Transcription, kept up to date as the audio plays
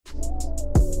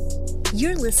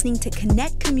You're listening to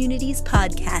Connect Communities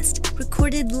podcast,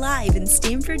 recorded live in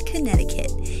Stamford,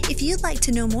 Connecticut. If you'd like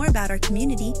to know more about our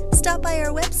community, stop by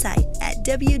our website at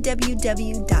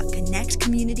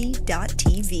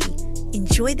www.connectcommunity.tv.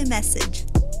 Enjoy the message.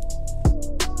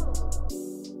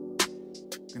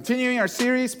 Continuing our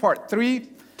series, part 3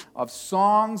 of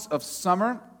Songs of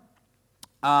Summer.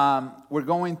 We're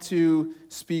going to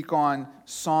speak on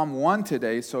Psalm 1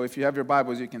 today, so if you have your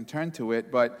Bibles, you can turn to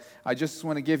it. But I just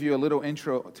want to give you a little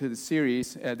intro to the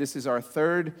series. This is our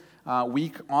third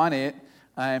week on it.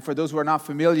 And for those who are not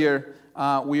familiar,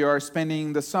 we are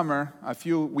spending the summer, a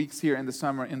few weeks here in the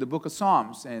summer, in the book of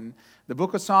Psalms. And the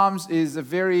book of Psalms is a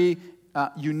very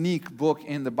unique book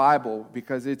in the Bible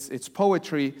because it's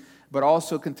poetry, but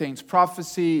also contains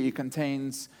prophecy. It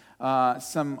contains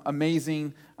some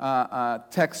amazing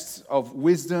texts of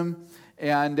wisdom.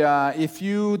 And if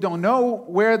you don't know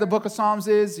where the book of Psalms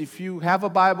is, if you have a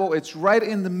Bible, it's right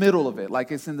in the middle of it.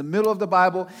 Like it's in the middle of the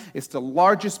Bible. It's the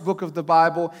largest book of the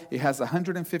Bible. It has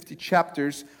 150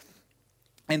 chapters.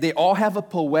 And they all have a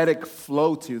poetic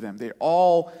flow to them. They're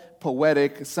all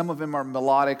poetic. Some of them are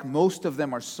melodic. Most of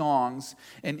them are songs.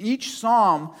 And each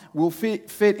psalm will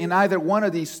fit in either one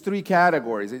of these three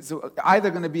categories. It's either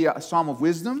going to be a psalm of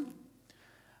wisdom,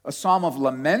 a psalm of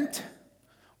lament,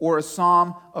 or a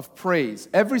psalm of praise.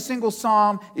 Every single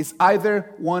psalm is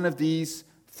either one of these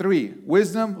three: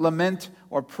 wisdom, lament,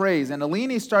 or praise. And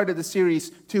Alini started the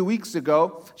series 2 weeks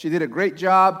ago. She did a great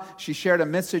job. She shared a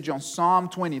message on Psalm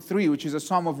 23, which is a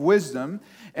psalm of wisdom.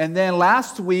 And then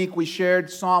last week, we shared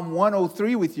Psalm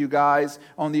 103 with you guys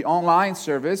on the online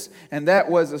service, and that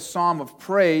was a psalm of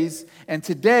praise. And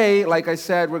today, like I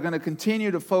said, we're going to continue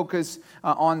to focus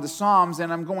on the Psalms,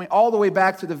 and I'm going all the way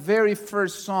back to the very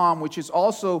first psalm, which is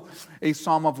also a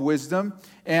psalm of wisdom.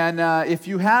 And if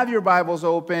you have your Bibles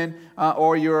open,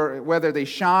 or whether they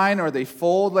shine or they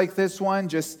fold like this one,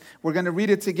 we're going to read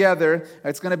it together.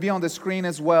 It's going to be on the screen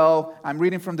as well. I'm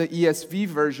reading from the ESV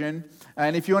version.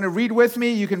 And if you want to read with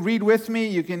me, you can read with me.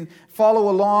 You can follow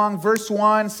along. Verse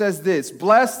 1 says this: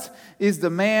 "Blessed is the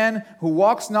man who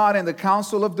walks not in the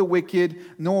counsel of the wicked,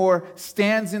 nor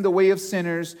stands in the way of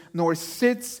sinners, nor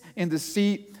sits in the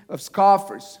seat of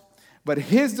scoffers. But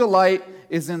his delight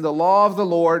is in the law of the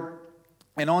Lord,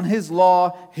 and on his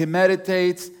law he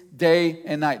meditates day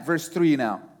and night." Verse 3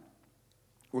 now.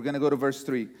 We're going to go to verse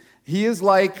 3. "He is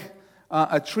like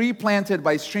a tree planted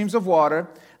by streams of water,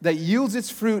 that yields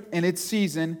its fruit in its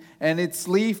season, and its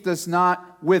leaf does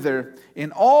not wither.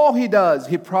 In all he does,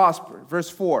 he prospers."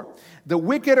 Verse 4. "The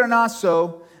wicked are not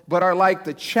so, but are like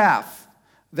the chaff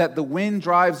that the wind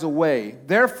drives away.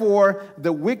 Therefore,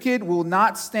 the wicked will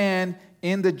not stand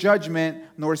in the judgment,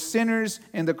 nor sinners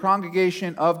in the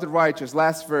congregation of the righteous."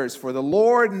 Last verse. "For the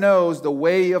Lord knows the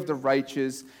way of the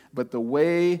righteous, but the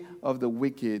way of the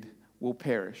wicked will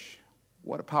perish."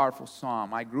 What a powerful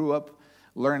psalm. I grew up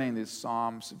learning these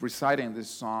psalms, reciting this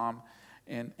psalm,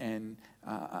 and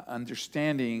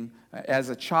understanding as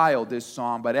a child this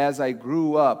psalm. But as I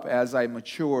grew up, as I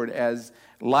matured, as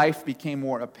life became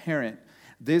more apparent,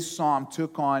 this psalm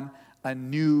took on a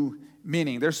new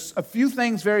meaning. There's a few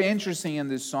things very interesting in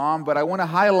this psalm, but I want to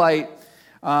highlight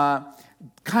kind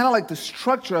of like the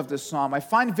structure of this psalm. I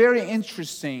find very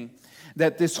interesting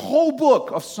that this whole book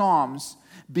of Psalms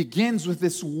begins with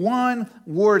this one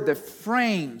word that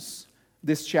frames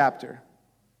this chapter.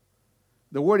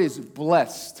 The word is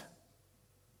blessed.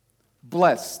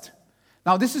 Blessed.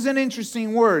 Now, this is an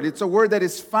interesting word. It's a word that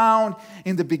is found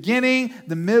in the beginning,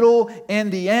 the middle,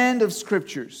 and the end of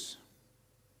Scriptures.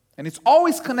 And it's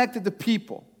always connected to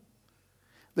people.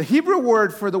 The Hebrew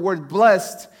word for the word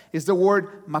blessed is the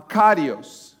word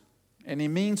makarios. And it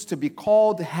means to be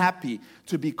called happy,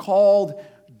 to be called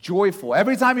joyful.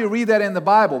 Every time you read that in the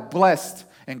Bible, blessed,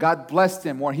 and God blessed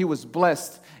him, or he was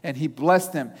blessed, and he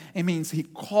blessed them, it means he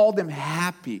called them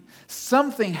happy.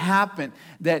 Something happened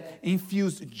that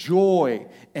infused joy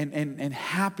and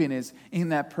happiness in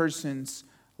that person's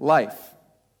life.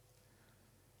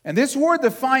 And this word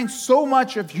defines so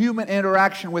much of human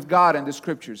interaction with God in the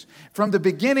Scriptures, from the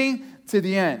beginning to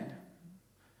the end.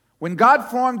 When God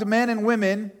formed men and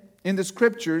women in the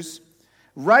Scriptures,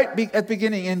 right at the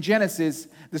beginning in Genesis,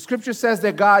 the Scripture says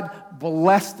that God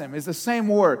blessed them. It's the same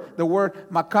word, the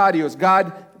word makarios.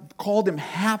 God called them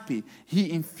happy.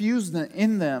 He infused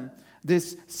in them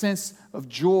this sense of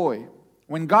joy.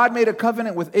 When God made a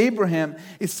covenant with Abraham,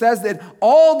 it says that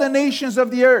all the nations of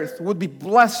the earth would be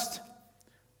blessed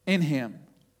in him.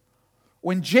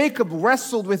 When Jacob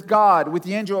wrestled with God, with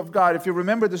the angel of God, if you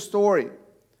remember the story,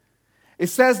 It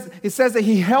says that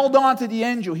he held on to the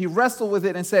angel. He wrestled with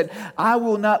it and said, "I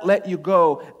will not let you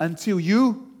go until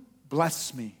you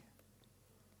bless me."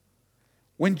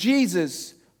 When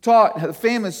Jesus taught the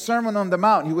famous Sermon on the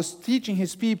Mount, he was teaching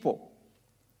his people.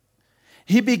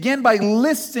 He began by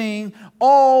listing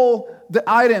all the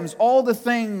items, all the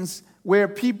things where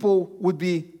people would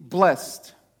be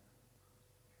blessed.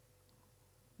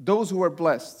 Those who are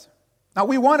blessed. Now,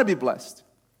 we want to be blessed.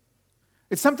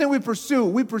 It's something we pursue.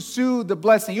 We pursue the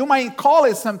blessing. You might call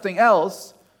it something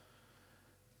else,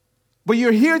 but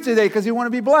you're here today because you want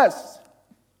to be blessed.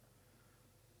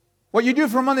 What you do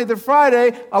from Monday to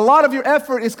Friday, a lot of your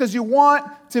effort is because you want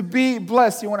to be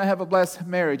blessed. You want to have a blessed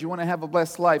marriage. You want to have a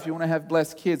blessed life. You want to have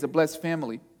blessed kids, a blessed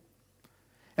family.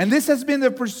 And this has been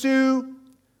the pursuit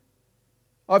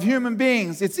of human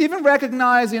beings. It's even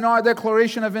recognized in our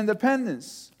Declaration of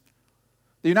Independence.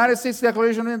 The United States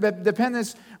Declaration of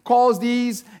Independence calls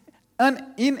these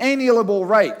inalienable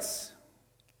rights.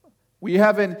 We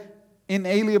have an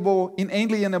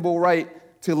inalienable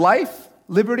right to life,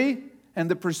 liberty, and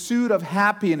the pursuit of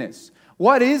happiness.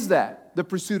 What is that? The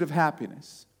pursuit of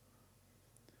happiness.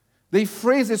 They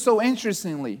phrase it so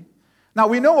interestingly. Now,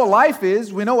 we know what life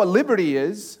is. We know what liberty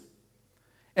is.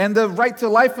 And the right to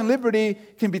life and liberty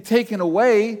can be taken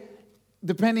away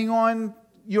depending on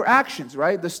your actions,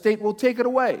 right? The state will take it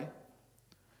away.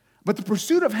 But the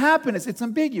pursuit of happiness, it's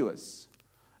ambiguous.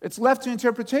 It's left to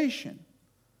interpretation.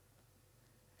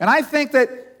 And I think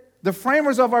that the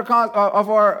framers of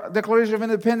our Declaration of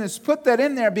Independence put that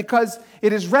in there because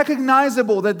it is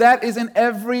recognizable that that is in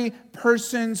every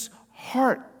person's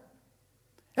heart.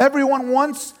 Everyone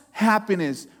wants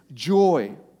happiness,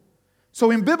 joy.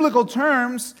 So in biblical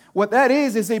terms, what that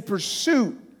is a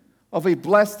pursuit of a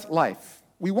blessed life.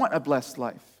 We want a blessed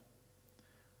life.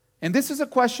 And this is a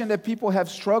question that people have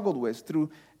struggled with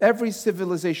through every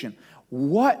civilization.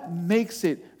 What makes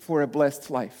it for a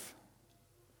blessed life?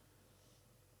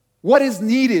 What is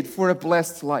needed for a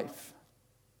blessed life?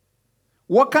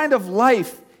 What kind of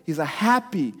life is a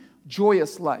happy,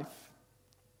 joyous life?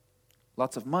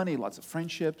 Lots of money, lots of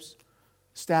friendships,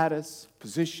 status,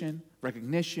 position,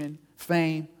 recognition,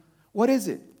 fame. What is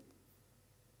it?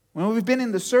 Well, we've been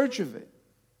in the search of it.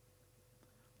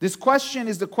 This question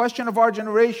is the question of our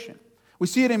generation. We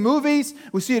see it in movies,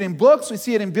 we see it in books, we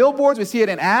see it in billboards, we see it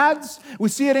in ads, we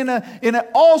see it in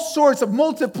all sorts of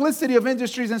multiplicity of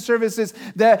industries and services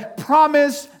that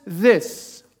promise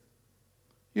this.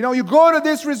 You know, you go to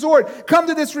this resort, come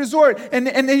to this resort, and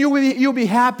then you'll be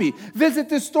happy. Visit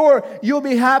this store, you'll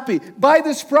be happy. Buy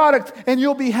this product, and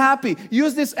you'll be happy.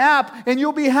 Use this app, and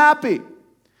you'll be happy.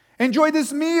 Enjoy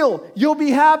this meal, you'll be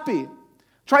happy.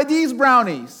 Try these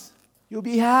brownies, you'll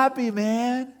be happy,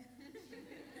 man.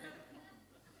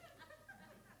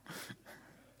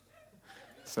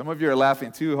 Some of you are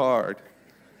laughing too hard.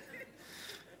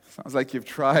 Sounds like you've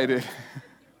tried it.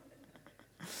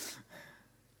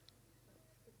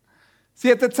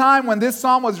 See, at the time when this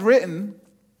psalm was written,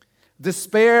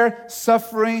 despair,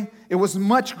 suffering, it was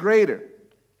much greater.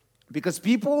 Because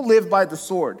people lived by the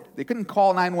sword. They couldn't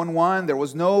call 911. There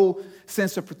was no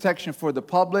sense of protection for the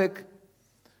public.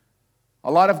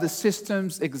 A lot of the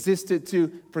systems existed to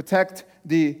protect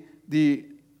the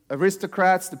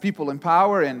aristocrats, the people in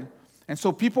power, and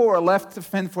so people were left to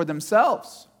fend for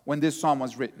themselves when this psalm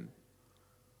was written.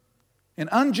 And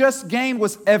unjust gain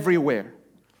was everywhere.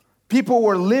 People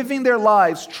were living their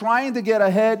lives trying to get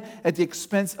ahead at the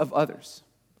expense of others.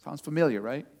 Sounds familiar,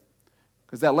 right?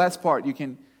 Because that last part, you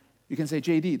can say,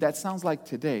 JD, that sounds like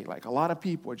today. Like a lot of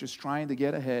people are just trying to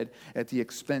get ahead at the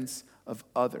expense of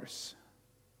others.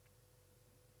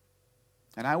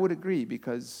 And I would agree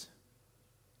because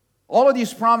all of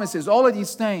these promises, all of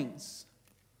these things,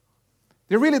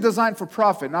 they're really designed for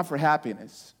profit, not for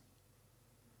happiness.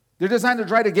 They're designed to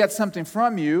try to get something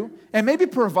from you and maybe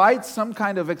provide some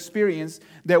kind of experience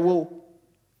that will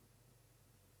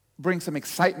bring some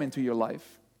excitement to your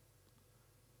life.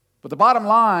 But the bottom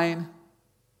line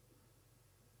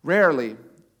rarely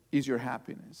is your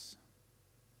happiness.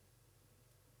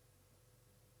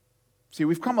 See,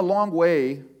 we've come a long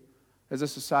way as a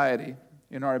society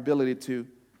in our ability to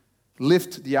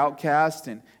lift the outcast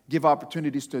and give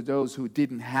opportunities to those who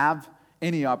didn't have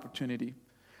any opportunity.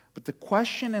 But the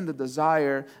question and the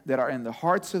desire that are in the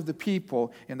hearts of the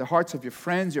people, in the hearts of your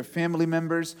friends, your family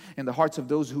members, in the hearts of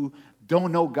those who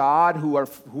don't know God, who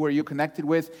are you connected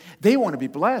with, they want to be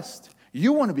blessed.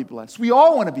 You want to be blessed. We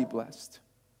all want to be blessed.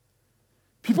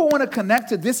 People want to connect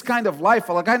to this kind of life,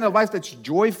 a kind of life that's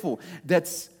joyful,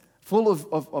 that's full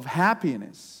of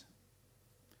happiness.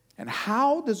 And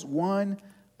how does one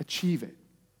achieve it?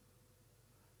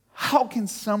 How can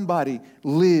somebody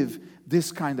live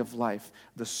this kind of life?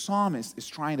 The psalmist is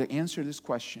trying to answer this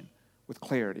question with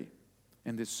clarity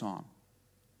in this psalm.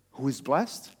 Who is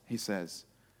blessed? He says,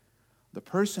 The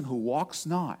person who walks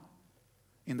not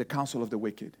in the counsel of the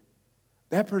wicked,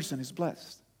 that person is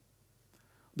blessed.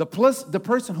 The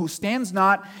person who stands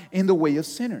not in the way of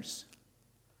sinners,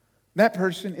 that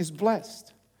person is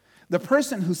blessed. The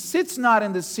person who sits not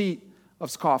in the seat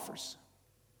of scoffers.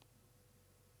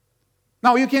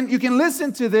 Now you can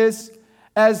listen to this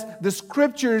as the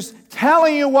scriptures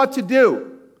telling you what to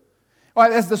do. Or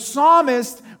as the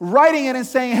psalmist writing it and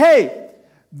saying, hey,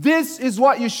 this is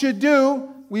what you should do.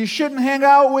 We shouldn't hang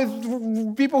out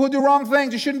with people who do wrong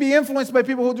things. You shouldn't be influenced by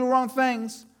people who do wrong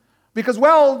things. Because,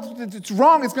 well, it's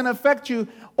wrong, it's going to affect you.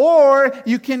 Or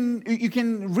you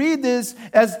can read this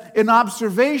as an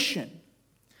observation.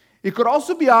 It could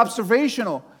also be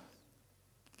observational.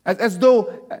 As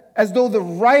though the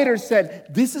writer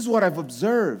said, this is what I've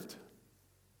observed.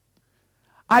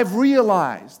 I've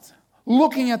realized,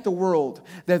 looking at the world,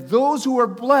 that those who are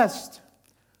blessed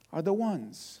are the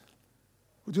ones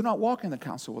who do not walk in the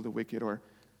counsel of the wicked, or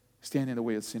stand in the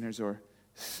way of sinners, or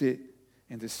sit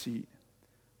in the seat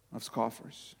of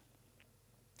scoffers.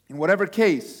 In whatever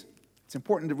case, it's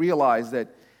important to realize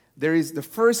that there is the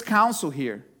first counsel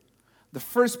here, the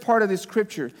first part of this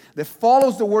scripture that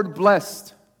follows the word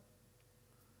blessed,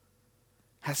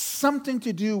 has something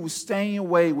to do with staying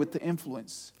away with the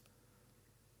influence,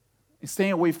 and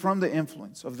staying away from the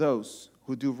influence of those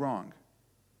who do wrong.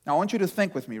 Now, I want you to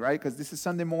think with me, right? Because this is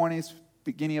Sunday morning, it's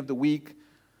beginning of the week.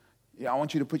 I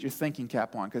want you to put your thinking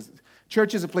cap on, because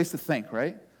church is a place to think,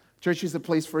 right? Church is a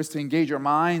place for us to engage our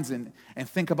minds and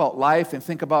think about life, and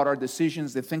think about our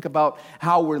decisions, and think about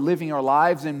how we're living our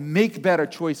lives, and make better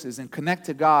choices, and connect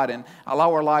to God, and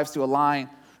allow our lives to align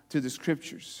to the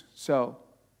scriptures. So,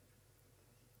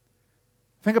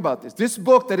 think about this. This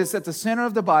book that is at the center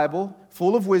of the Bible,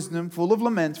 full of wisdom, full of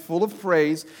lament, full of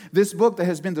praise, this book that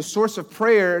has been the source of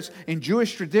prayers in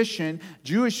Jewish tradition,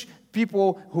 Jewish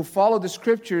people who follow the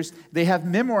scriptures, they have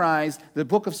memorized the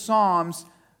book of Psalms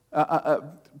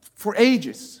for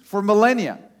ages, for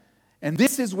millennia. And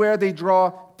this is where they draw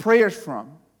prayers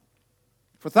from.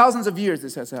 For thousands of years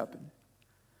this has happened.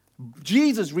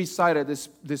 Jesus recited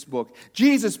this book.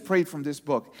 Jesus prayed from this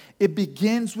book. It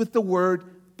begins with the word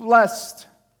blessed.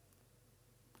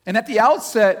 And at the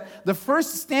outset, the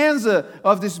first stanza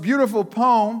of this beautiful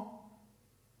poem,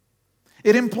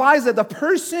 it implies that the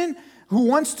person who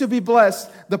wants to be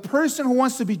blessed, the person who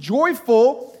wants to be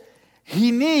joyful,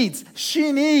 she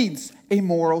needs a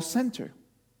moral center.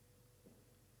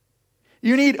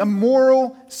 You need a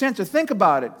moral center. Think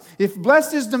about it. If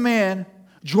blessed is the man,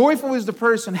 joyful is the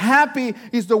person, happy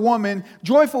is the woman,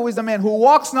 joyful is the man who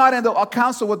walks not in the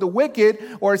counsel with the wicked,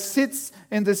 or sits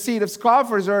in the seat of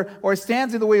scoffers, or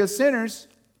stands in the way of sinners.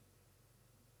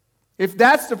 If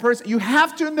that's the person, you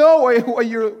have to know what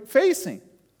you're facing.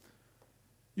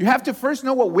 You have to first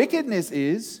know what wickedness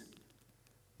is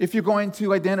if you're going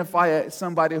to identify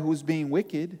somebody who's being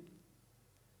wicked.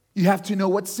 You have to know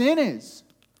what sin is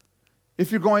if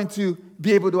you're going to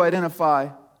be able to identify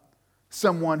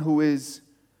someone who is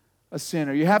a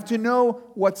sinner. You have to know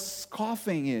what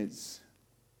scoffing is.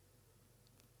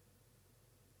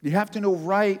 You have to know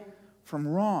right from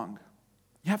wrong.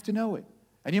 You have to know it.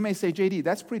 And you may say, JD,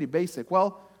 that's pretty basic.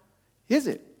 Well, is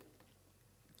it?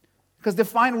 Because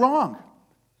define wrong.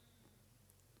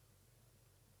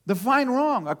 Define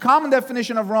wrong. A common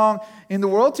definition of wrong in the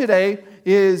world today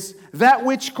is that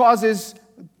which causes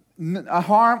a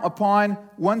harm upon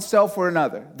oneself or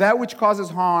another. That which causes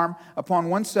harm upon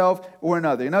oneself or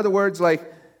another. In other words,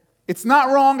 like, it's not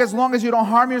wrong as long as you don't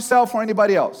harm yourself or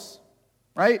anybody else.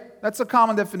 Right? That's a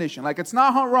common definition. Like, it's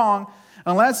not wrong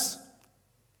unless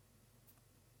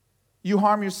you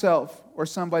harm yourself or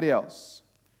somebody else.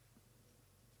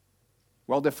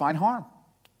 Well, define harm.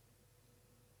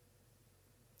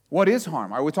 What is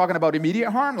harm? Are we talking about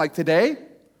immediate harm, like today?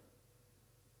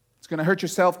 It's going to hurt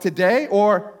yourself today?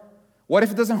 Or what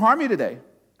if it doesn't harm you today?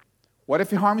 What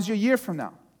if it harms you a year from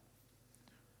now?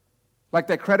 Like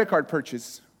that credit card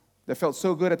purchase that felt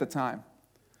so good at the time,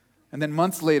 and then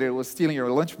months later it was stealing your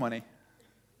lunch money.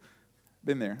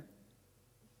 Been there.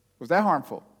 Was that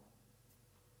harmful?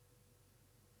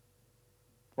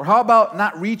 Or how about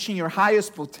not reaching your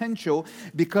highest potential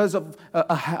because of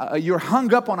you're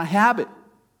hung up on a habit?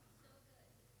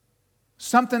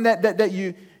 Something that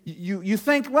you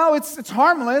think, well, it's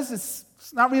harmless.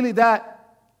 It's not really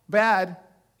that bad.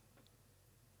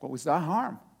 What was that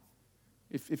harm?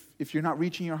 If you're not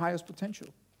reaching your highest potential.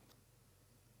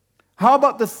 How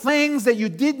about the things that you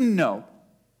didn't know?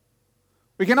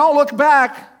 We can all look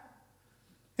back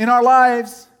in our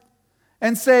lives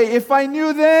and say, if I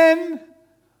knew then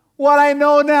what I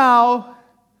know now,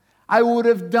 I would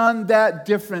have done that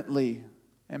differently.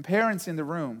 And parents in the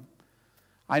room,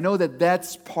 I know that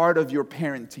that's part of your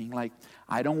parenting. Like,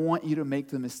 I don't want you to make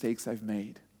the mistakes I've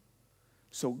made.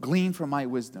 So glean from my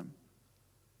wisdom.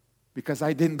 Because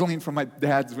I didn't glean from my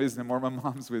dad's wisdom or my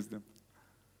mom's wisdom.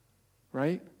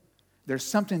 Right? There's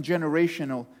something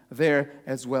generational there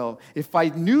as well. If I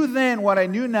knew then what I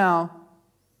knew now,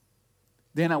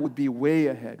 then I would be way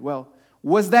ahead. Well,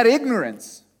 was that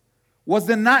ignorance? Was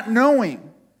the not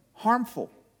knowing harmful?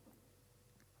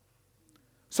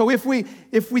 So if we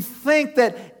think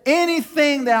that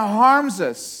anything that harms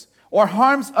us or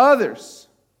harms others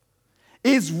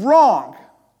is wrong,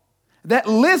 that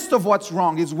list of what's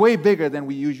wrong is way bigger than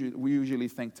we usually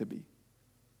think to be.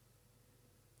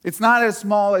 It's not as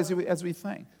small as we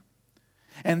think.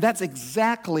 And that's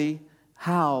exactly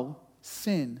how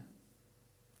sin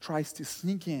tries to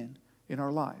sneak in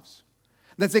our lives.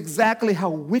 That's exactly how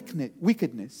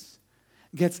wickedness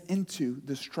gets into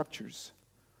the structures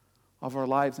of our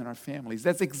lives and our families.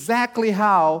 That's exactly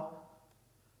how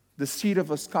the seed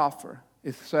of a scoffer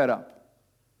is set up.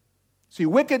 See,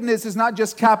 wickedness is not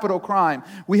just capital crime.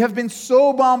 We have been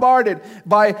so bombarded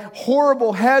by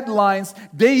horrible headlines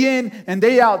day in and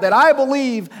day out that I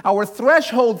believe our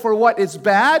threshold for what is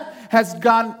bad has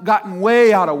gotten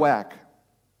way out of whack.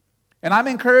 And I'm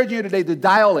encouraging you today to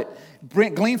dial it,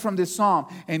 glean from this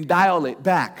psalm and dial it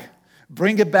back.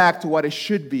 Bring it back to what it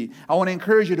should be. I want to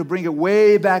encourage you to bring it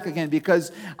way back again because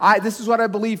this is what I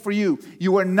believe for you.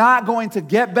 You are not going to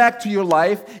get back to your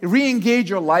life, re-engage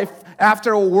your life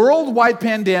after a worldwide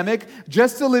pandemic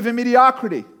just to live in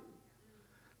mediocrity.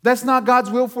 That's not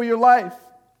God's will for your life.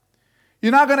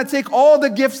 You're not going to take all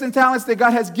the gifts and talents that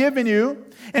God has given you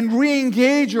and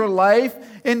re-engage your life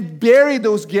and bury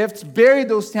those gifts, bury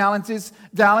those talents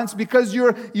because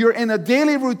you're in a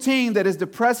daily routine that is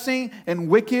depressing and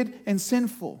wicked and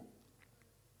sinful.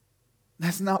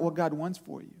 That's not what God wants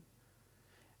for you.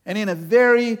 And in a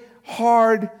very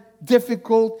hard,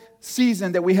 difficult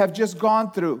season that we have just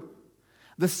gone through,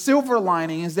 the silver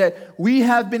lining is that we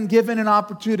have been given an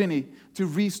opportunity to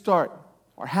restart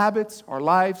our habits, our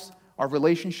lives, our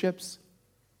relationships.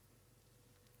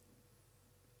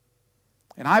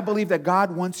 And I believe that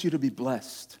God wants you to be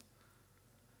blessed.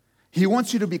 He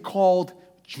wants you to be called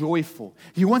joyful.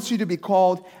 He wants you to be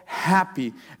called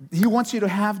happy. He wants you to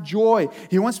have joy.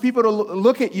 He wants people to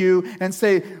look at you and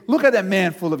say, look at that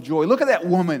man full of joy. Look at that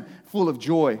woman full of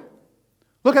joy.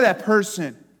 Look at that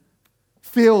person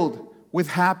filled with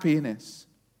happiness.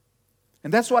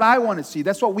 And that's what I want to see.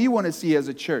 That's what we want to see as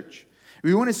a church.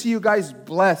 We want to see you guys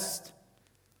blessed.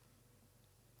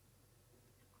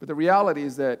 But the reality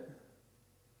is that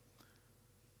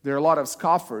there are a lot of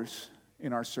scoffers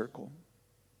in our circle.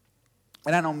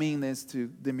 And I don't mean this to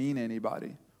demean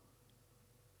anybody.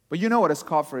 But you know what a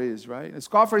scoffer is, right? A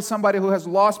scoffer is somebody who has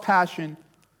lost passion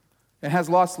and has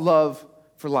lost love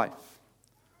for life.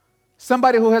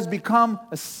 Somebody who has become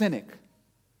a cynic.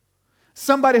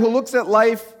 Somebody who looks at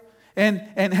life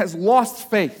and has lost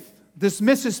faith,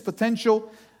 dismisses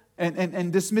potential,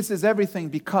 and dismisses everything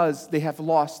because they have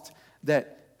lost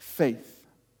that faith.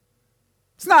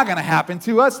 It's not going to happen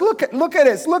to us. Look at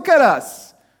us. Look at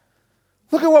us.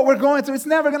 Look at what we're going through. It's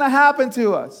never going to happen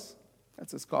to us.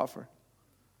 That's a scoffer.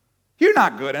 You're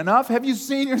not good enough. Have you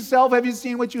seen yourself? Have you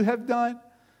seen what you have done?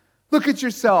 Look at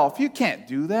yourself. You can't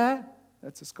do that.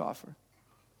 That's a scoffer.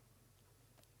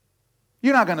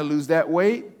 You're not going to lose that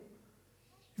weight.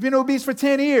 You've been obese for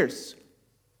 10 years.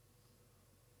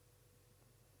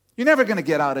 You're never going to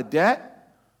get out of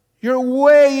debt. You're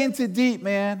way into deep,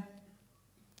 man.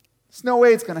 There's no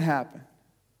way it's going to happen.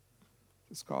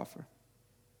 It's a scoffer.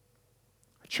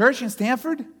 A church in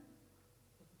Stanford?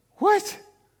 What?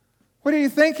 What are you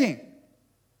thinking?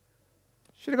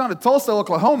 Should have gone to Tulsa,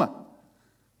 Oklahoma.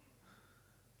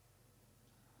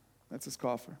 That's a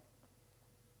scoffer.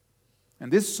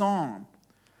 And this psalm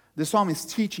is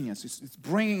teaching us, it's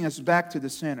bringing us back to the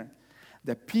center,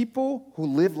 that people who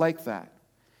live like that,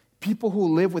 people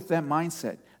who live with that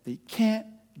mindset, they can't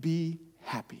be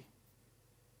happy.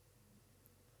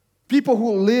 People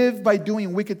who live by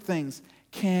doing wicked things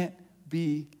can't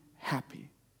be happy.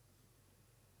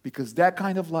 Because that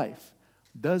kind of life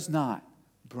does not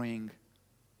bring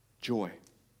joy.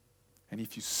 And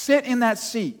if you sit in that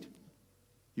seat,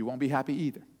 you won't be happy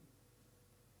either.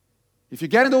 If you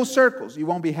get in those circles, you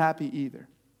won't be happy either.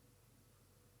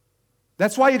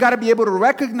 That's why you got to be able to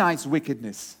recognize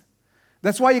wickedness.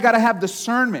 That's why you got to have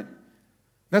discernment.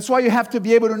 That's why you have to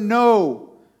be able to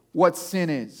know what sin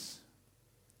is.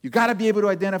 You got to be able to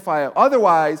identify it.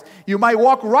 Otherwise, you might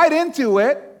walk right into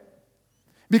it,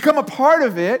 become a part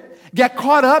of it, get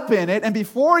caught up in it, and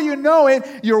before you know it,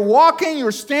 you're walking,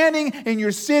 you're standing, and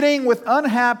you're sitting with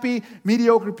unhappy,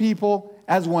 mediocre people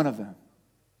as one of them.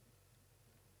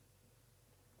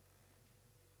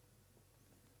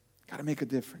 Got to make a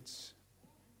difference.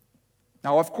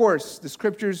 Now, of course, the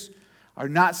scriptures are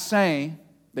not saying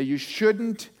that you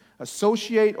shouldn't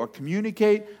associate or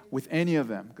communicate with any of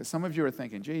them. Because some of you are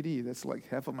thinking, JD, that's like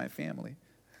half of my family.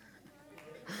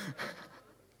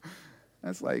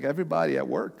 That's like everybody at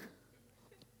work.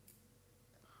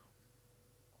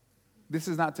 This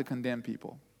is not to condemn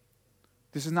people.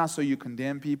 This is not so you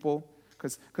condemn people.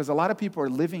 Because a lot of people are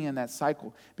living in that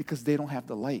cycle because they don't have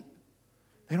the light.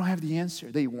 They don't have the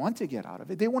answer. They want to get out of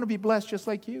it. They want to be blessed just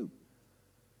like you.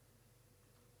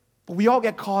 But we all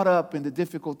get caught up in the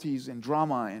difficulties and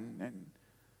drama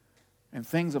and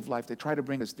things of life that try to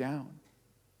bring us down.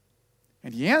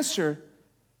 And the answer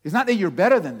is not that you're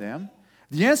better than them.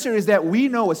 The answer is that we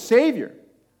know a Savior.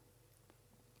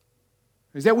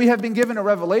 Is that we have been given a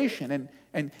revelation.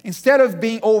 And instead of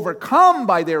being overcome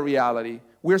by their reality,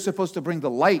 we're supposed to bring the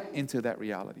light into that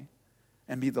reality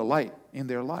and be the light in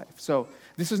their life. So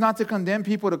this is not to condemn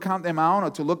people, to count them out, or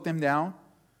to look them down.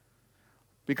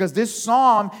 Because this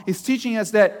psalm is teaching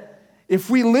us that if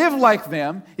we live like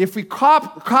them, if we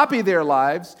copy their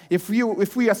lives, if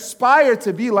we aspire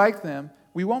to be like them,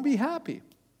 we won't be happy.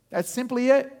 That's simply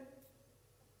it.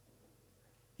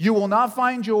 You will not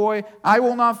find joy. I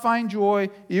will not find joy.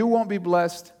 You won't be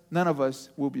blessed. None of us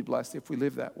will be blessed if we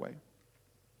live that way.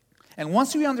 And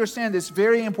once we understand this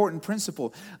very important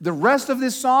principle, the rest of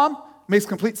this psalm makes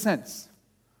complete sense.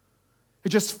 It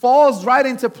just falls right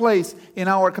into place in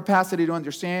our capacity to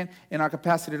understand, in our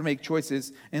capacity to make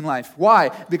choices in life. Why?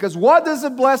 Because what does a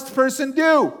blessed person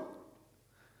do?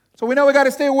 So we know we got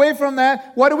to stay away from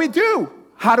that. What do?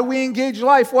 How do we engage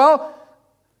life? Well,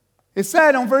 it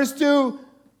said on verse 2,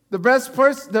 the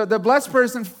blessed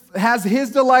person has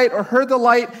his delight or her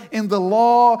delight in the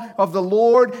law of the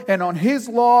Lord, and on his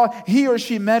law he or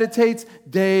she meditates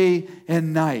day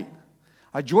and night.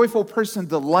 A joyful person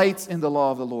delights in the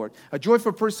law of the Lord. A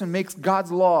joyful person makes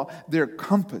God's law their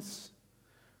compass.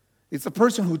 It's a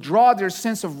person who draws their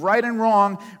sense of right and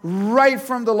wrong right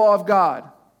from the law of God.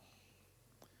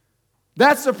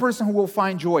 That's the person who will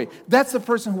find joy. That's the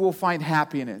person who will find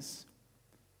happiness.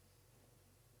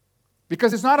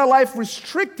 Because it's not a life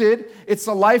restricted, it's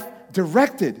a life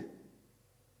directed.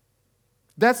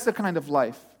 That's the kind of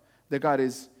life that God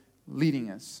is leading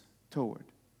us toward.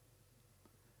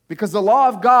 Because the law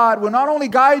of God will not only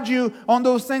guide you on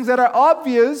those things that are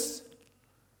obvious,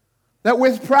 that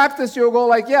with practice you'll go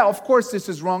like, yeah, of course this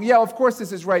is wrong. Yeah, of course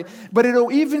this is right. But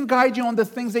it'll even guide you on the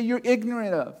things that you're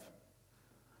ignorant of.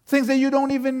 Things that you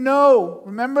don't even know.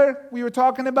 Remember we were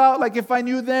talking about, like if I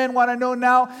knew then what I know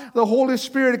now, the Holy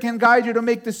Spirit can guide you to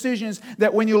make decisions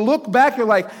that when you look back, you're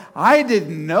like, I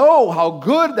didn't know how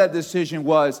good that decision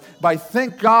was, but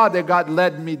thank God that God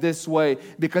led me this way.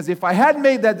 Because if I had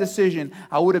made that decision,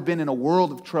 I would have been in a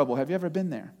world of trouble. Have you ever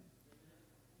been there?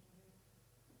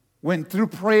 When through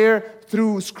prayer,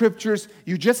 through scriptures,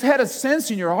 you just had a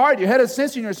sense in your heart, you had a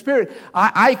sense in your spirit,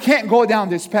 I can't go down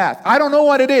this path. I don't know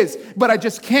what it is, but I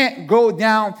just can't go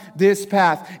down this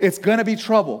path. It's going to be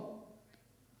trouble.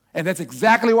 And that's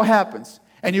exactly what happens.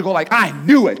 And you go like, I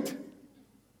knew it.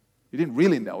 You didn't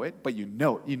really know it, but you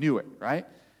knew it, right?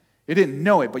 You didn't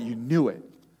know it, but you knew it.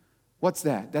 What's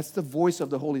that? That's the voice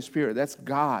of the Holy Spirit. That's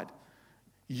God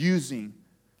using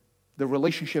the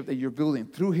relationship that you're building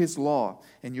through His law,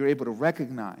 and you're able to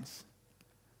recognize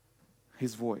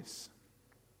His voice.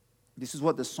 This is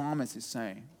what the psalmist is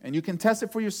saying. And you can test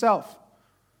it for yourself.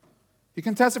 You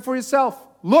can test it for yourself.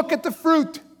 Look at the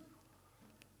fruit.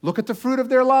 Look at the fruit of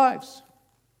their lives.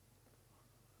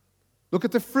 Look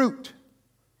at the fruit.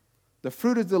 The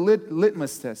fruit is the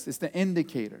litmus test. It's the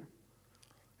indicator.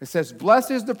 It says,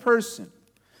 blessed is the person.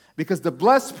 Because the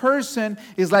blessed person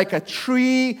is like a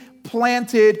tree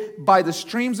planted by the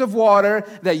streams of water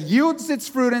that yields its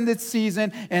fruit in its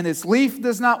season, and its leaf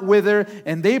does not wither,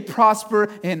 and they prosper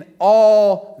in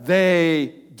all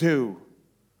they do.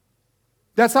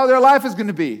 That's how their life is going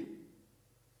to be.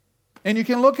 And you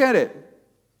can look at it.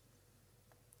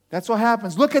 That's what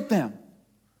happens. Look at them.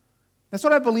 That's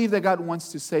what I believe that God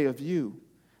wants to say of you,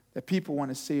 that people want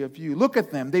to say of you. Look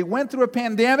at them. They went through a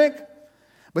pandemic,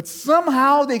 but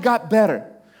somehow they got better.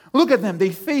 Look at them. They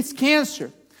faced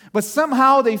cancer, but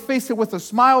somehow they faced it with a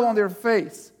smile on their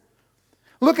face.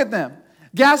 Look at them.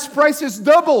 Gas prices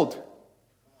doubled,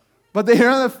 but they are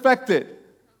unaffected.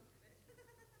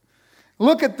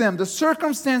 Look at them. The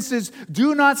circumstances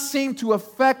do not seem to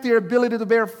affect their ability to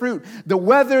bear fruit. The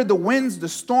weather, the winds, the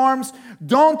storms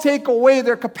don't take away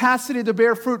their capacity to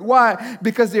bear fruit. Why?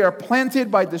 Because they are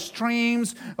planted by the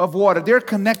streams of water. They're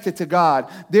connected to God.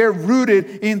 They're rooted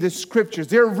in the scriptures.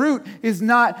 Their root is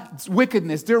not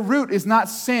wickedness. Their root is not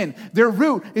sin. Their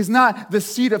root is not the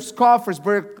seed of scoffers,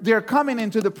 but they're coming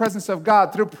into the presence of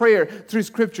God through prayer, through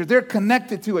scripture. They're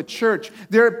connected to a church.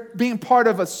 They're being part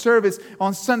of a service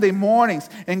on Sunday morning.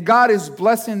 And God is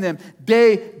blessing them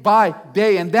day by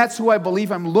day. And that's who I believe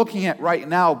I'm looking at right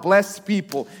now. Blessed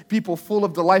people. People full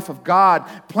of the life of God.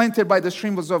 Planted by the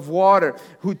streams of water.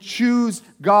 Who choose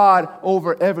God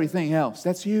over everything else.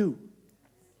 That's you.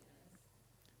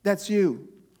 That's you.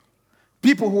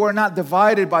 People who are not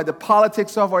divided by the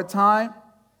politics of our time.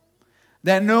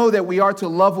 That know that we are to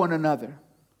love one another.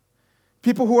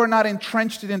 People who are not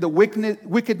entrenched in the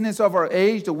wickedness of our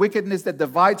age, the wickedness that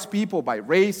divides people by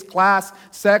race, class,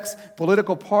 sex,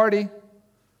 political party.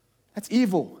 That's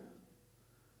evil.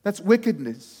 That's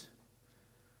wickedness.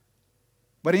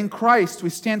 But in Christ, we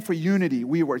stand for unity.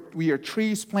 We are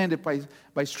trees planted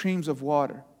by streams of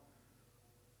water.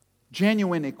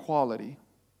 Genuine equality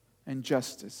and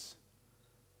justice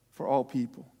for all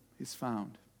people is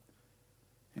found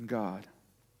in God.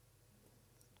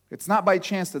 It's not by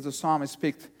chance that the psalmist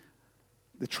picked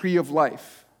the tree of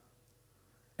life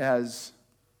as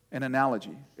an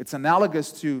analogy. It's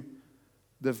analogous to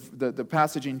the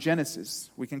passage in Genesis.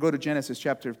 We can go to Genesis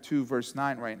chapter 2, verse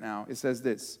 9 right now. It says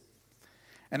this.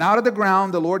 And out of the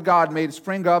ground the Lord God made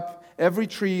spring up every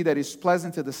tree that is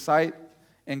pleasant to the sight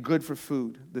and good for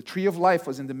food. The tree of life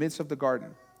was in the midst of the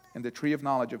garden, and the tree of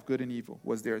knowledge of good and evil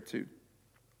was there too.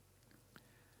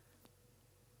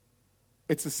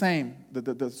 It's the same.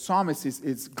 The psalmist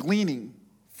is gleaning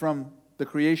from the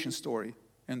creation story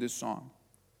in this song.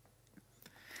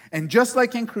 And just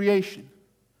like in creation,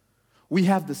 we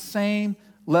have the same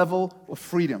level of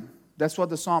freedom. That's what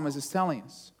the psalmist is telling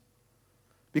us.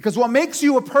 Because what makes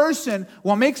you a person,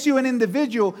 what makes you an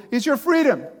individual, is your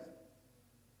freedom.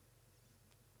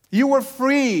 You are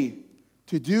free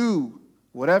to do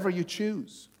whatever you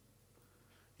choose.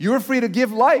 You are free to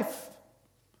give life.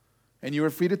 And you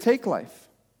are free to take life.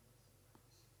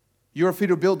 You are free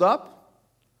to build up,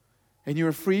 and you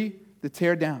are free to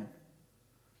tear down.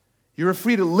 You are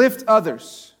free to lift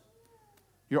others.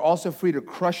 You're also free to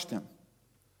crush them.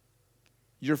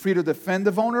 You're free to defend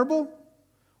the vulnerable,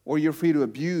 or you're free to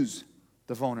abuse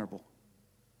the vulnerable.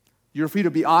 You're free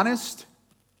to be honest,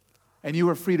 and you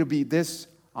are free to be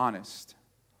dishonest.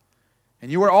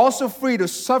 And you are also free to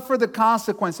suffer the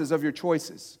consequences of your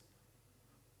choices.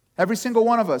 Every single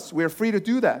one of us, we are free to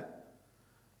do that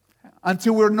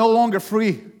until we're no longer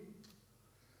free.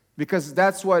 Because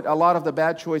that's what a lot of the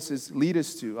bad choices lead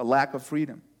us to, a lack of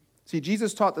freedom. See,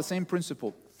 Jesus taught the same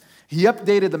principle. He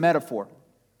updated the metaphor.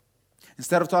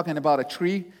 Instead of talking about a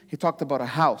tree, he talked about a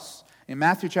house. In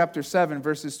Matthew chapter 7,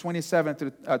 verses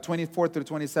 24 through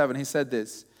 27, he said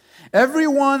this.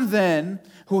 Everyone then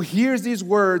who hears these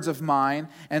words of mine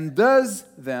and does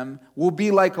them will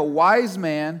be like a wise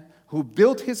man who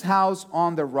built his house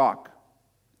on the rock.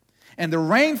 And the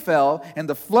rain fell, and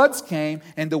the floods came,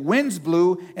 and the winds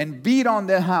blew and beat on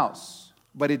the house.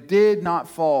 But it did not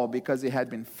fall because it had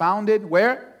been founded,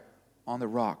 where? On the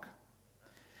rock.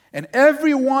 And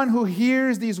everyone who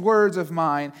hears these words of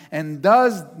mine and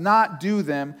does not do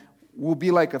them will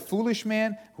be like a foolish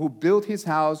man who built his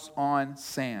house on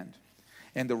sand.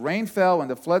 And the rain fell,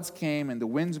 and the floods came, and the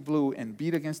winds blew and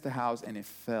beat against the house, and it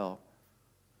fell.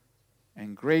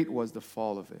 And great was the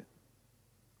fall of it.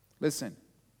 Listen,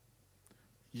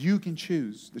 you can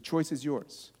choose. The choice is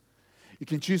yours. You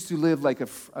can choose to live like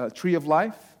a tree of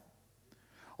life,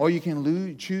 or you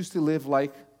can choose to live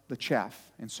like the chaff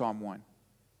in Psalm 1.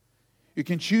 You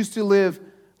can choose to live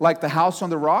like the house on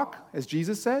the rock, as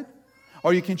Jesus said,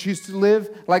 or you can choose to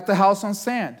live like the house on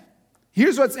sand.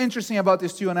 Here's what's interesting about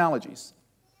these two analogies.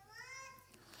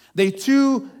 They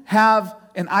too have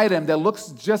an item that looks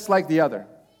just like the other.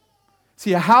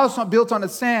 See, a house built on the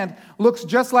sand looks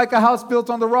just like a house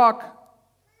built on the rock.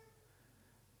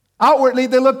 Outwardly,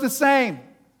 they look the same.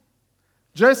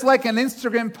 Just like an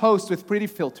Instagram post with pretty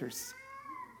filters.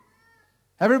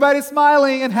 Everybody's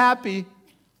smiling and happy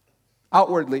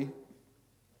outwardly.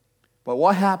 But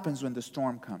what happens when the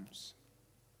storm comes?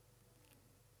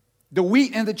 The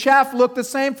wheat and the chaff look the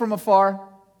same from afar.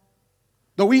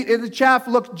 The wheat and the chaff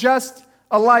look just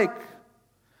alike.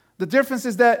 The difference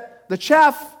is that the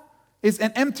chaff is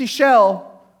an empty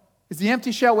shell. It's the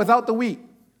empty shell without the wheat.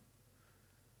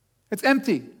 It's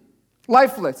empty,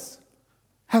 lifeless,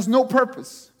 has no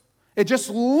purpose. It just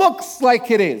looks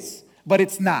like it is, but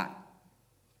it's not.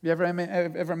 You ever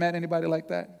met anybody like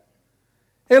that?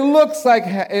 It looks like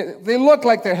they look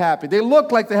like they're happy. They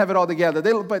look like they have it all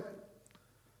together. But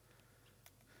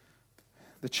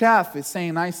the chaff is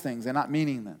saying nice things and not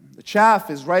meaning them. The chaff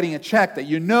is writing a check that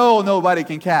you know nobody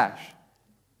can cash.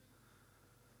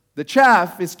 The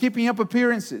chaff is keeping up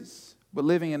appearances, but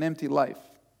living an empty life.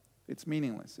 It's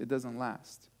meaningless. It doesn't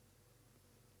last.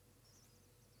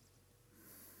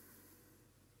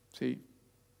 See,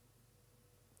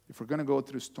 if we're going to go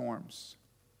through storms,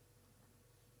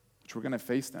 which we're going to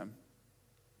face them,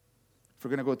 if we're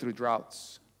going to go through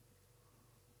droughts,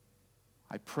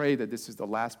 I pray that this is the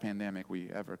last pandemic we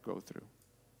ever go through.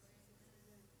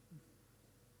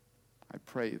 I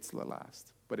pray it's the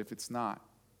last. But if it's not,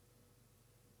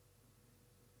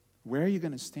 where are you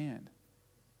going to stand?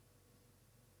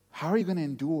 How are you going to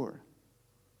endure?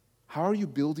 How are you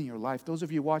building your life? Those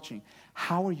of you watching,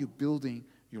 how are you building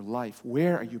your life?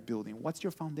 Where are you building? What's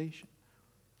your foundation?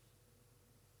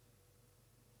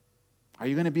 Are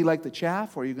you going to be like the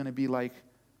chaff, or are you going to be like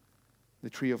the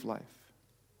tree of life?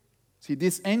 See,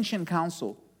 this ancient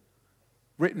counsel,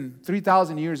 written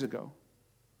 3,000 years ago,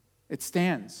 it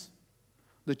stands.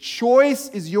 The choice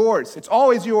is yours. It's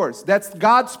always yours. That's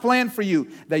God's plan for you,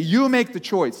 that you make the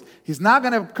choice. He's not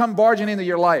going to come barging into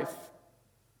your life.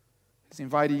 He's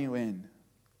inviting you in.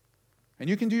 And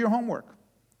you can do your homework.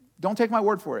 Don't take my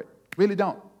word for it. Really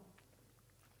don't.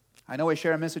 I know I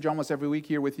share a message almost every week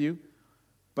here with you,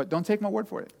 but don't take my word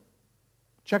for it.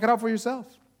 Check it out for yourself.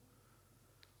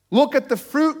 Look at the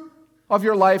fruit of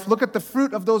your life. Look at the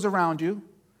fruit of those around you.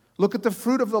 Look at the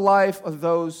fruit of the life of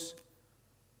those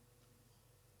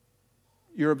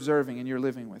you're observing and you're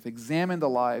living with. Examine the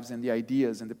lives and the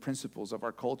ideas and the principles of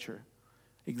our culture.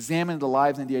 Examine the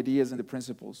lives and the ideas and the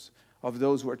principles of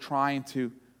those who are trying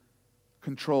to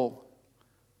control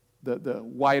the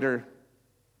wider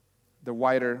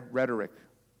rhetoric.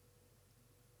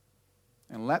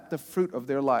 And let the fruit of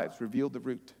their lives reveal the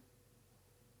root.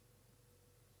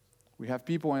 We have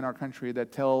people in our country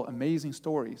that tell amazing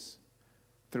stories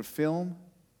through film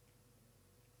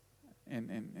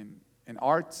and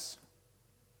arts,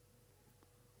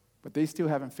 but they still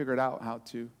haven't figured out how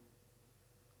to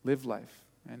live life.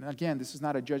 And again, this is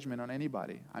not a judgment on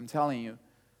anybody. I'm telling you,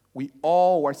 we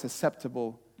all are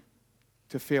susceptible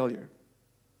to failure.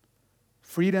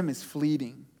 Freedom is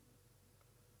fleeting.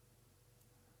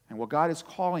 And what God is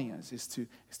calling us is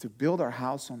to build our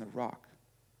house on the rock.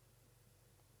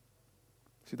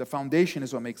 See, the foundation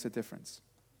is what makes a difference.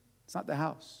 It's not the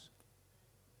house.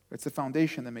 It's the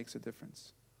foundation that makes a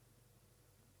difference.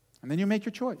 And then you make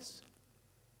your choice.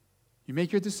 You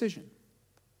make your decision.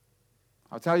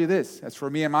 I'll tell you this, as for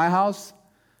me and my house,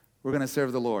 we're going to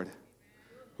serve the Lord.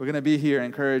 We're going to be here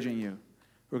encouraging you.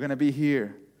 We're going to be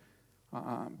here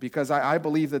because I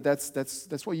believe that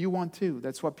that's what you want too.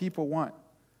 That's what people want,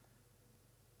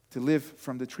 to live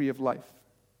from the tree of life.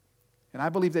 And I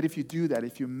believe that if you do that,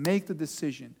 if you make the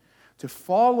decision to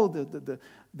follow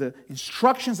the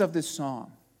instructions of this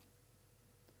psalm,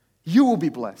 you will be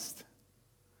blessed.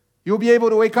 You'll be able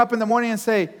to wake up in the morning and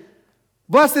say,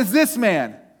 blessed is this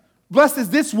man. Blessed is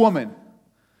this woman.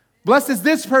 Blessed is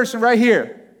this person right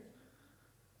here.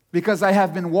 Because I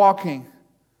have been walking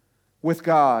with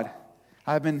God.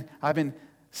 I've been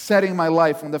setting my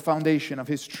life on the foundation of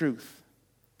His truth.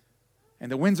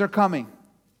 And the winds are coming.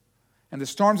 And the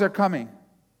storms are coming.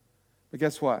 But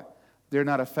guess what? They're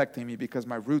not affecting me because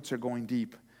my roots are going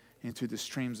deep into the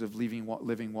streams of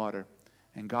living water.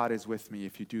 And God is with me.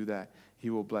 If you do that, He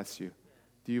will bless you.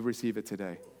 Do you receive it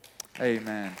today?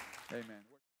 Amen. Amen.